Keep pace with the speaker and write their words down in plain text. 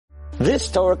This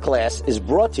Torah class is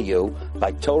brought to you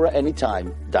by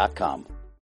TorahAnytime.com.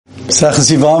 Sechus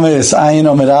Yivamis, Ayin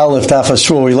Omer Aleph, Daf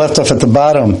Ashur. We left off at the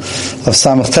bottom of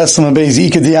Samach Tesla Beis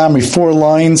Ika Diamri, 4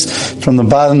 lines from the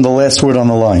bottom, the last word on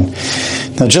the line.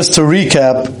 Now, just to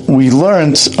recap, we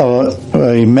learned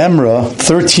a memra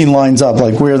 13 lines up,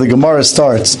 like where the Gemara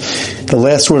starts. The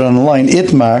last word on the line,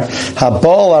 Itmar,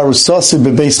 Habal Arusasi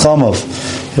Bebeis Chamav.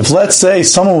 If, let's say,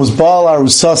 someone was Baal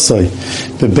Arusasi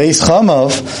Bebeis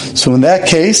Chamav, so in that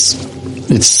case,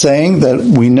 it's saying that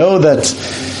we know that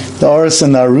the Aris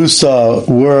and the Arusa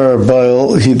were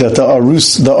Baal, that the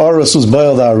Aris was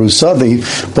Baal the Arusa. They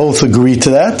both agree to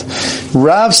that.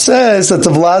 Rav says that the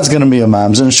Vlad's going to be a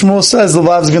mamzer, and Shmuel says the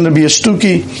Vlad's going to be a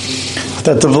shtuki,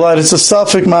 that the Vlad is a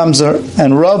Safek mamzer.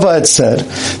 And Rava had said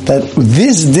that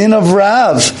this din of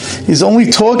Rav is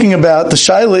only talking about, the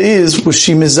shaila is, was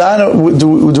she mizana,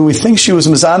 do we think she was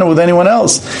mizana with anyone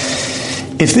else?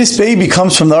 If this baby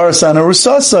comes from the Aris and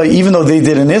Arusasa, even though they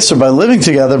did an Isser by living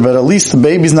together, but at least the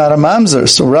baby's not a mamzer.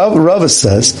 So Rava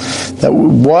says that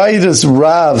why does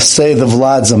Rav say the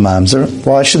Vlad's a mamzer?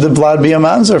 Why should the Vlad be a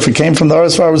mamzer if it came from the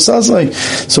Aris and Arusasa?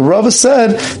 So Rava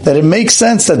said that it makes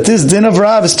sense that this din of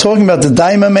Rav is talking about the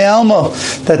Daima Me'alma,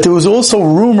 that there was also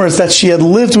rumors that she had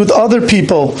lived with other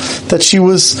people, that she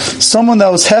was someone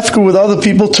that was hefker with other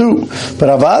people too. But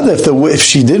Avada,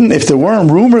 if there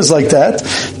weren't rumors like that,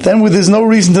 then there's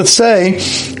no reason to say,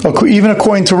 even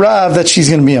according to Rav, that she's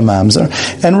going to be a mamzer.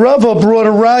 And Rava brought a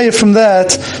raya from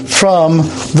that from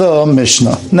the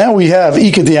Mishnah. Now we have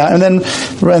Ikadiyah,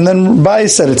 and then Bai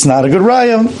said it's not a good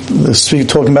raya. We're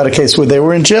talking about a case where they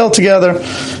were in jail together,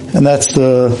 and that's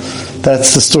the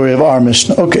story of our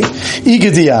Mishnah. Okay,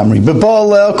 Ikadiyamri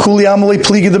beba'alel kuli amali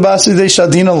pligi debasi de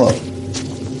shadina lo.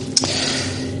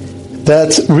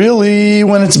 That really,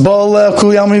 when it's ba'alel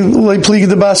kuli amali pligi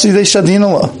debasi de shadina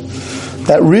lo,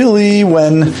 that really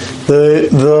when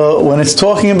it's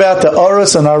talking about the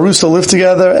Aris and Arusa live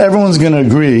together, everyone's going to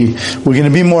agree. We're going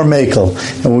to be more makel,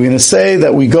 and we're going to say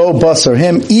that we go basar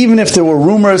him, even if there were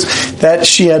rumors that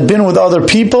she had been with other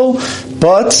people.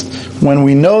 But when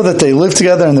we know that they lived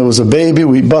together and there was a baby,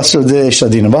 we basar de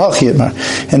shadina b'hachiyatmar.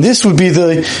 And this would be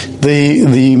the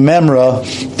memra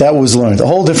that was learned. A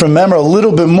whole different memra, a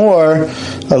little bit more,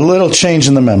 a little change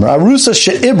in the memra. Arusa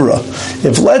she'ibra.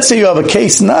 If let's say you have a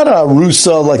case, not a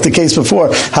Arusa like the case before,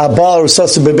 Habal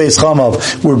Arusasa bebeis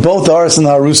chamav, where both the Aris and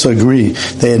the Arusa agree,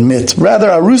 they admit. Rather,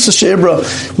 Arusa she'ibra,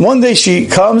 one day she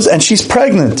comes and she's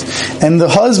pregnant, and the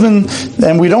husband,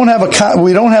 and we don't have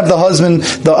the husband,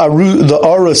 the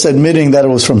Aris admitting that it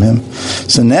was from him.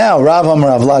 So now, Rav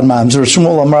Amar Vlad Mamzer,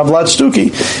 Shmuel Amar Vlad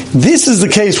Shtuki. This is the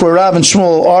case where Rav and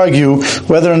Shmuel argue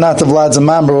whether or not the Vlad's a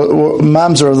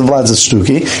Mamzer or the Vlad's a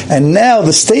Shtuki. And now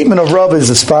the statement of Rav is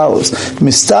as follows: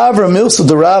 Mistavra Milsa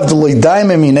de Rav de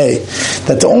Leidaime Minei.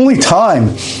 That the only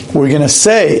time we're going to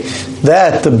say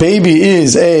that the baby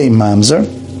is a Mamzer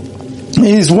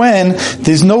is when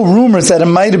there's no rumors that it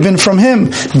might have been from him.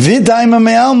 Vidaima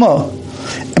Me'alma.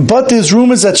 But there's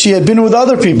rumors that she had been with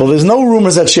other people. There's no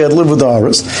rumors that she had lived with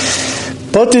Aris.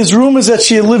 But there's rumors that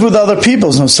she had lived with other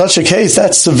people. So in such a case,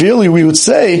 that's severely, we would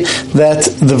say that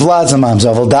the Vlad's a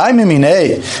mamzer.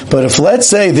 But if, let's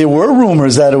say, there were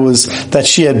rumors that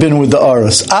she had been with the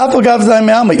Aris,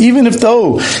 even if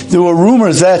though there were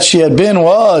rumors that she had been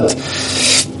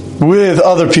with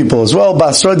other people as well,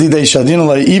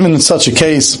 even in such a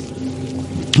case,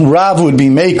 Rav would be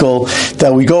makel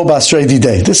that we go basrei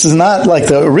didei. This is not like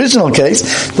the original case.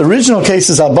 The original case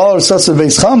is Habal Arusasa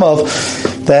beis chamav,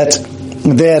 that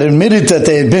they had admitted that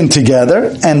they had been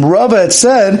together, and Rava had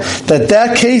said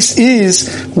that case is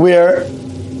where,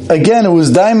 again, it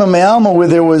was Daima Me'alma, where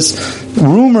there was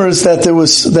rumors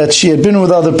that she had been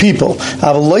with other people.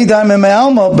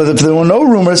 But if there were no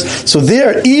rumors, so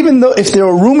there, even though if there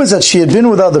were rumors that she had been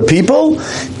with other people,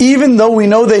 even though we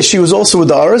know that she was also with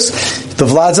the Aris, the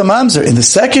Vlad's a mamzer. In the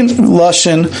second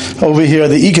lashon over here,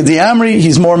 the Ika Diamri,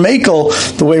 he's more makel.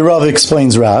 The way Rav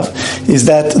explains Rav is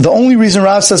that the only reason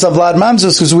Rav says Vlad mamzer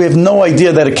is because we have no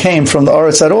idea that it came from the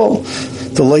Aris at all.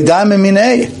 The Leidaima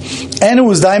Minei, and it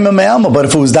was Daima Me'alma. But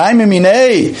if it was Daima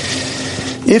Minei,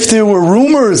 if there were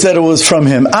rumors that it was from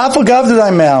him,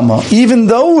 even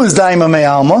though it was Daima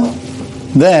Me'alma,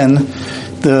 then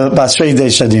the Basrei De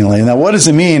Shadin. Now what does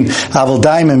it mean? Aval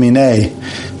Daima Minei.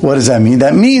 What does that mean?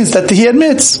 That means that he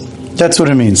admits. That's what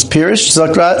it means. Pirish, Zak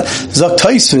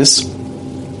Taisvis,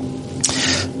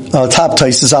 top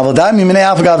Taisis, Aval Daimi Minei,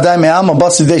 Afagav Daimi Alma,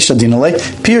 Basrei De Shadin.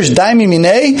 Pirish Daimi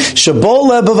Minei,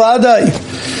 Shabol Bavadai.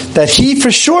 that he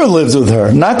for sure lived with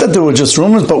her. Not that there were just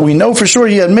rumors, but we know for sure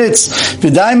he admits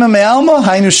V'daima me'alma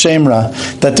hainu shemra,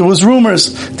 that there was rumors.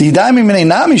 V'daima minei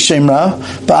nami shemra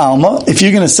ba'alma. If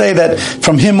you're going to say that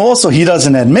from him also he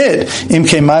doesn't admit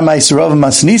imke mai ma'is Rav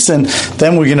masnisin,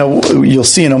 then you'll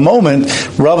see in a moment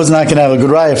Rav is not going to have a good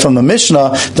raya from the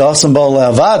Mishnah. Da'asam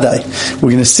ba'al le'avadai.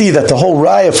 We're going to see that the whole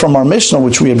raya from our Mishnah,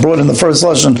 which we had brought in the first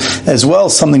lesson as well,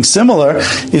 something similar,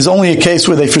 is only a case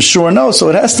where they for sure know. So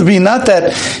it has to be not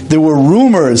that there were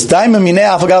rumors. Daima minei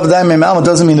afagav daima me'alma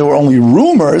doesn't mean there were only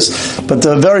rumors, but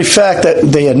the very fact that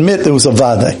they admit there was a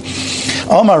vadai.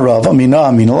 Amar Rav,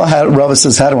 Rav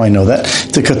says, how do I know that?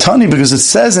 The Katani, because it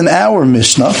says in our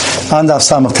Mishnah, on Daf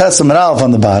Samach Tesam and Aleph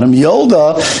on the bottom,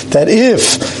 Yolda, that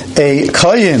if a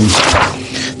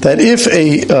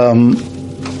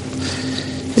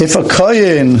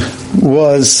Kayin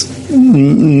was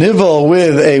nivel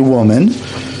with a woman,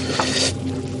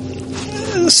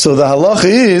 so the halacha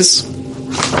is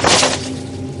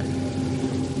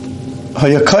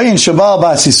Hayakayin Shabal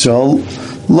Bas Yisrael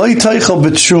Loi Teichel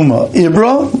B'Tshuma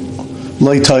Ibra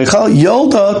Loi Teichel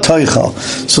Yolda Teichel.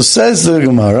 So says the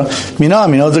Gemara, the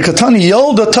Katani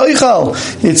Yolda Teichel.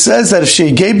 It says that if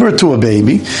she gave birth to a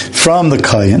baby from the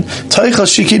Kayin, Teichel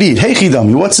she could eat. Hey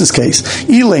Chidami, what's this case? If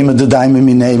you're going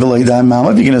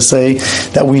to say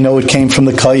that we know it came from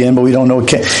the Kayin, but we don't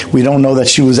know that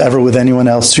she was ever with anyone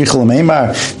else. Do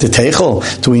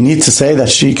we need to say that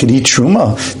she could eat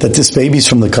Truma? That this baby's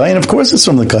from the Kayin? Of course it's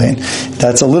from the Kayin.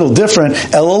 That's a little different.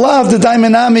 Elolav the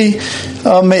Daimanami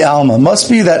Me'alma. Must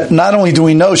be that not only do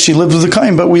we know she lived with the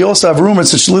Kayin, but we also have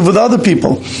rumors that she lived with other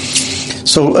people.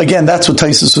 So again, that's what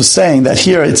Taisus was saying, that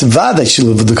here it's Vada she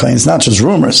lived with the Kayin. It's not just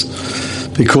rumors.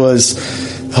 Because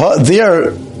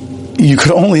there you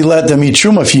could only let them eat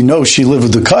Truma if you know she lived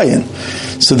with the Kayin.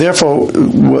 So therefore,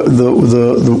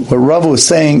 what Rav was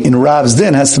saying in Rav's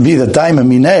din has to be that Daima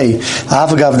Minei,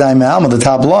 Avagav Daima Alma, the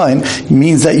top line,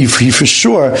 means that he for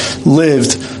sure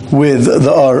lived with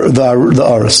the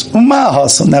Aris.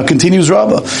 Now continues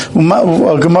Rabbah.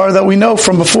 A Gemara that we know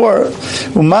from before.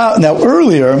 Now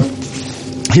earlier,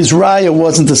 his raya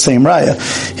wasn't the same raya.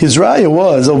 His raya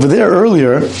was, over there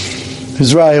earlier,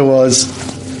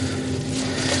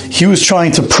 he was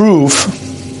trying to prove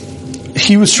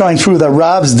that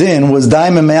Rav's din was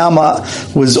Daima Me'alma,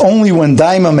 was only when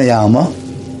Daima Me'alma,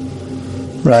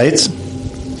 right?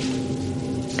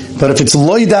 But if it's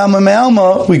Loi Daima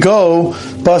Me'alma, we go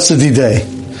Basa Didei.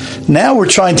 Now we're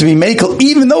trying to be Mekel,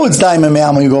 even though it's Daima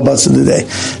Me'alma, you go Basa Didei.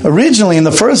 Originally, in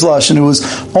the first Lashon, it was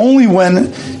only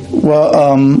when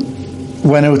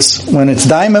it's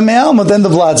Daima Me'alma, then the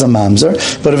Vlad's a Mamzer.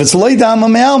 But if it's Loi Daima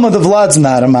Me'alma, the Vlad's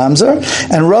not a Mamzer.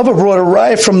 And Rava brought a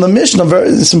raya from the Mishnah.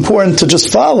 It's important to just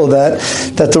follow that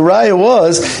the raya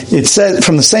was, it said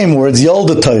from the same words,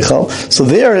 Yolda Teichel. So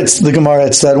there it's the Gemara,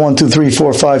 it said 1, 2, 3,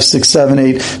 4, 5, 6, 7,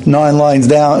 8, 9 lines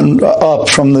down, up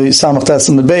from the Samach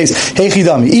Tesam the base. Hey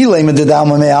Chidami, Ilema de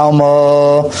Daima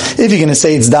Me'alma. If you're going to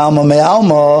say it's Daima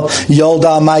Me'alma,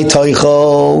 Yolda Mai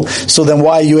Teichel. So then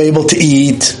why are you able to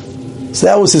eat? So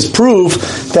that was his proof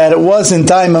that it wasn't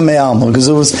Daima Me'alma, because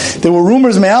there were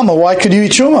rumors Me'alma. Why could you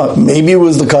eat Truma? Maybe it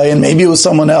was the Kayin, maybe it was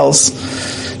someone else.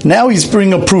 Now he's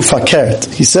bringing a proof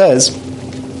Hakeret. He says,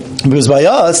 because by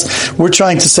us, we're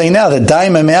trying to say now that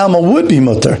Daima Me'alma would be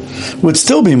mutter, would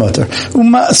still be mutter.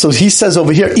 So he says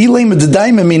over here, Ilema de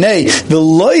Daima Minei, the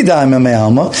Loi Daima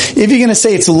Me'alma. If you're going to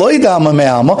say it's Loi Daima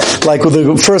Me'alma, like what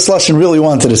the first Lashon really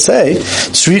wanted to say,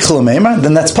 Shrichel Meimar,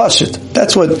 then that's Pashit.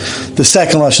 That's what the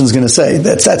second Lashon is going to say.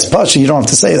 That's Pashit, you don't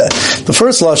have to say that. The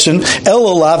first Lashon,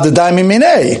 Elolav de Daima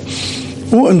Minei.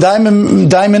 It's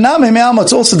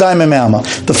also Daima Me'alma.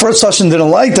 The first Lashon didn't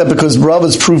like that because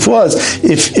Rava's proof was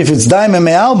if it's Daima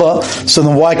Me'alma, so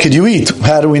then why could you eat?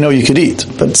 How do we know you could eat?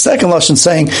 But the second Lashon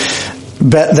saying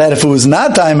that if it was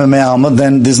not Daima Me'alma,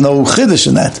 then there's no chiddush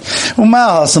in that.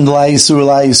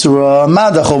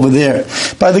 Over there,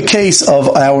 by the case of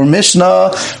our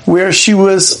Mishnah, where she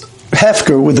was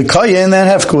Hefker with the Kayin and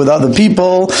Hefker with other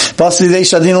people. We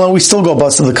still go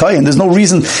Basa the Kayin. There's no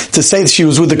reason to say that she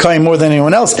was with the Kayin more than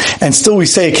anyone else, and still we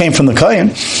say it came from the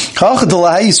Kayin.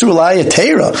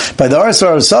 By the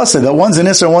Arsar Sasa, that one's an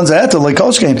Isra, one's a Heter, like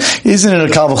Kolshkein. Isn't it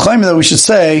a Kal V'chaim that we should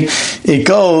say it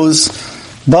goes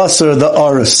Basar the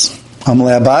Aris? On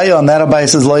that Abai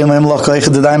says,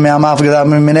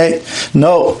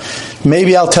 no.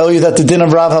 Maybe I'll tell you that the din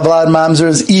of Rav Havlad Mamzer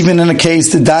is even in a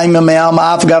case the Daima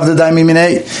Me'alma Afgav the Daima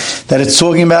Minei, that it's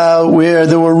talking about where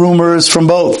there were rumors from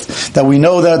both, that we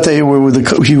know that he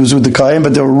was with the Kayin,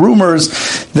 but there were rumors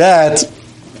that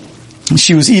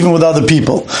She was even with other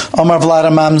people. Amar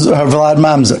Vlad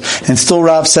Mamzer. And still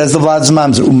Rav says the Vlad's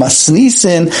Mamzer.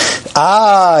 Umasnisin,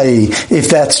 if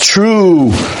that's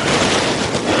true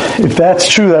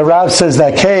that Rav says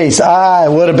that case,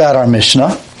 what about our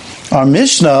Mishnah? Our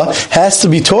Mishnah has to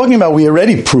be talking about, we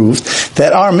already proved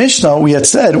that our Mishnah, we had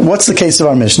said, what's the case of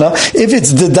our Mishnah? If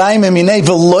it's the daim emine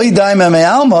v'loy daim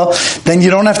alma, then you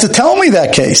don't have to tell me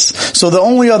that case. So the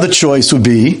only other choice would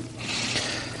be,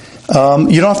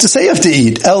 you don't have to say you have to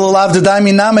eat.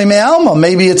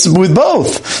 Maybe it's with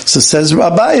both. So says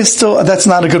Abai, still, that's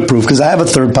not a good proof, because I have a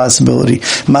third possibility.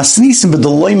 The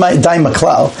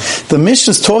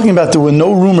Mishnah is talking about there were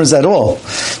no rumors at all.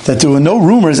 That there were no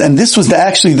rumors, and this was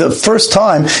actually the first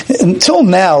time. Until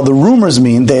now, the rumors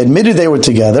mean they admitted they were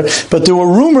together, but there were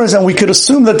rumors, and we could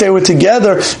assume that they were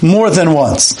together more than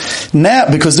once. Now,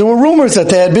 because there were rumors that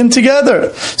they had been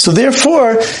together. So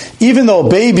therefore, even though a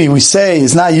baby, we say,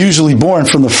 is not usually born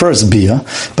from the first bia,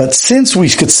 but since we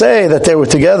could say that they were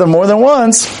together more than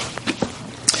once,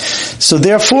 so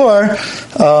therefore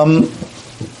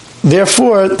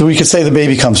we could say the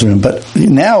baby comes from him. But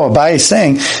now Abai is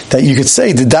saying that you could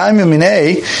say the daim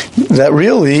minei, that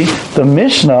really the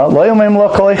Mishnah the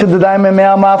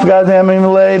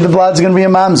vlad's going to be a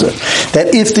mamzer.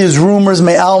 That if there's rumors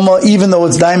me alma, even though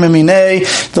it's daim minei,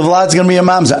 the vlad's going to be a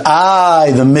mamzer.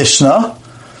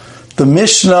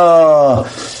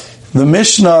 The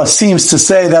Mishnah seems to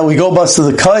say that we go bust to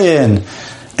the Kayin,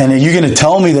 and you're going to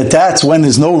tell me that that's when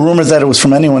there's no rumors that it was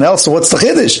from anyone else. So what's the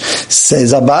Chiddush?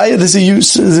 Says Abaya, this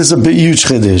is a big, huge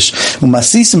Chiddush.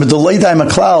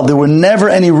 There were never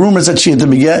any rumors that she had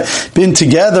been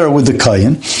together with the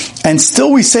Kayin, and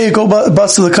still we say go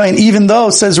bust to the Kayin, even though,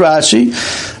 says Rashi,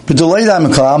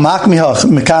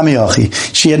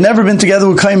 she had never been together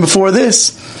with Kayin before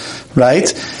this,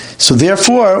 right? So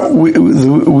therefore,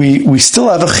 we still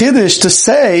have a chiddush to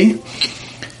say,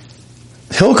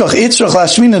 there's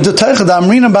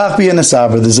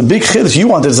a big chiddush. You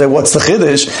wanted to say, what's the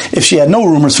chiddush? If she had no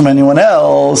rumors from anyone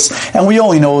else, and we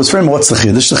only know it was from him, what's the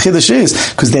chiddush? The chiddush is,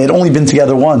 because they had only been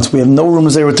together once. We have no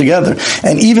rumors they were together.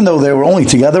 And even though they were only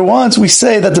together once, we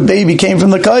say that the baby came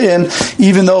from the Kayin,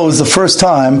 even though it was the first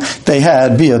time they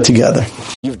had Bia together.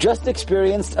 You've just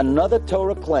experienced another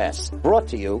Torah class brought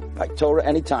to you by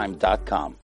TorahAnytime.com.